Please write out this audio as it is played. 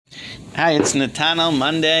Hi, it's Netanel,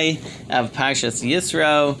 Monday of Parshas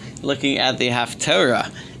Yisro, looking at the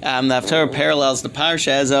Haftorah. The Haftorah parallels the Parsha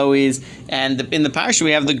as always, and in the Parsha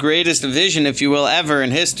we have the greatest vision, if you will, ever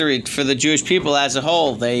in history for the Jewish people as a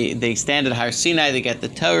whole. They stand at Har Sinai, they get the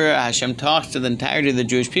Torah, Hashem talks to the entirety of the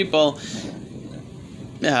Jewish people.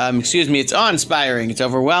 It's awe-inspiring, it's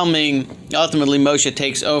overwhelming. Ultimately, Moshe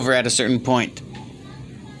takes over at a certain point.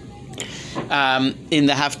 In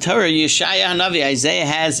the Haftorah, Yeshaya Hanavi, Isaiah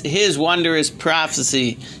has his wondrous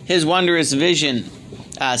prophecy, his wondrous vision,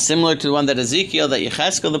 similar to the one that Ezekiel, that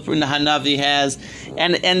Yecheskel the Hanavi has,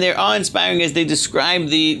 and they're awe-inspiring as they describe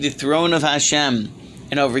the throne of Hashem.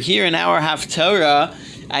 And over here in our Haftorah,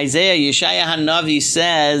 Isaiah, Yeshaya Hanavi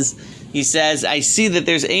says, I see that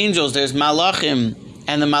there's angels, there's malachim,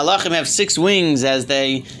 and the malachim have 6 wings as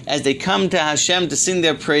they come to Hashem to sing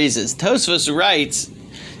their praises. Tosfos writes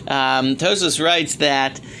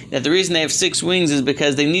that the reason they have 6 wings is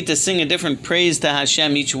because they need to sing a different praise to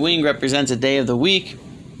Hashem. Each wing represents a day of the week,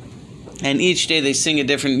 and each day they sing a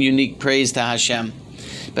different unique praise to Hashem.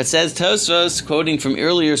 But says Tosfos, quoting from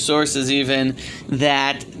earlier sources even,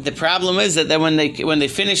 that the problem is that when they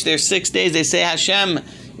finish their 6 days, they say, Hashem,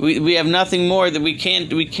 we have nothing more, that we can't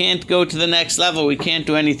go to the next level, we can't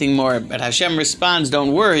do anything more. But Hashem responds,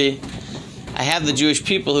 don't worry, I have the Jewish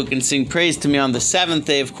people who can sing praise to me on the 7th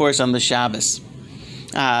day, of course, on the Shabbos.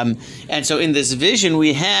 And so in this vision,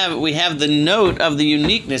 we have the note of the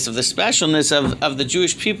uniqueness, of the specialness of the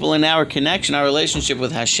Jewish people in our connection, our relationship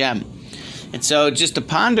with Hashem. And so just to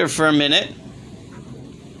ponder for a minute,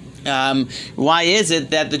 why is it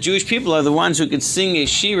that the Jewish people are the ones who can sing a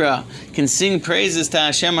shira, can sing praises to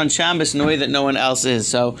Hashem on Shabbos in a way that no one else is?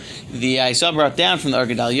 So I saw brought down from the Or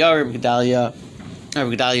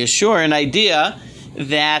Gedalia Shore an idea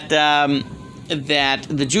that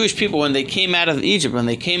the Jewish people, when they came out of Egypt, when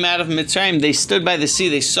they came out of Mitzrayim, they stood by the sea,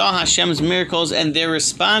 they saw Hashem's miracles, and their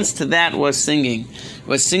response to that was singing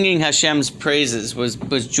Hashem's praises,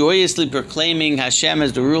 was joyously proclaiming Hashem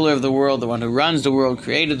as the ruler of the world, the one who runs the world,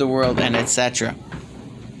 created the world, and etc.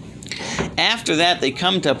 After that, they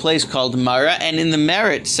come to a place called Mara, and in the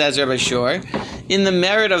merit, says Rabbi Shor, in the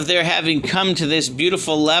merit of their having come to this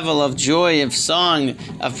beautiful level of joy, of song,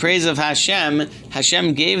 of praise of Hashem,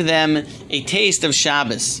 Hashem gave them a taste of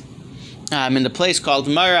Shabbos. In the place called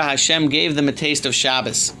Mara, Hashem gave them a taste of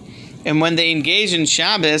Shabbos. And when they engaged in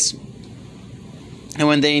Shabbos,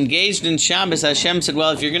 Hashem said,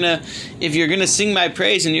 well, if you're gonna sing my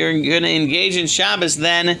praise and you're gonna engage in Shabbos,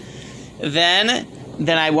 then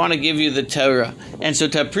I want to give you the Torah. And so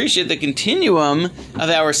to appreciate the continuum of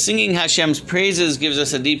our singing Hashem's praises gives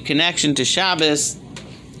us a deep connection to Shabbos,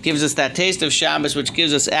 gives us that taste of Shabbos, which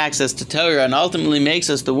gives us access to Torah, and ultimately makes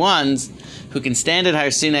us the ones who can stand at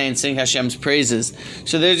Har Sinai and sing Hashem's praises.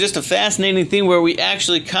 So there's just a fascinating thing where we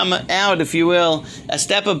actually come out, if you will, a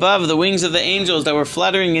step above the wings of the angels that were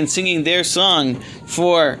fluttering and singing their song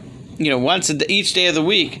for once each day of the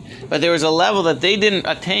week. But there was a level that they didn't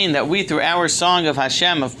attain, that we, through our song of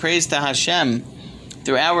Hashem, of praise to Hashem,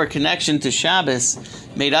 through our connection to Shabbos,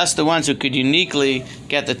 made us the ones who could uniquely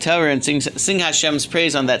get the Torah and sing Hashem's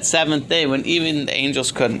praise on that 7th day when even the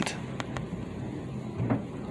angels couldn't.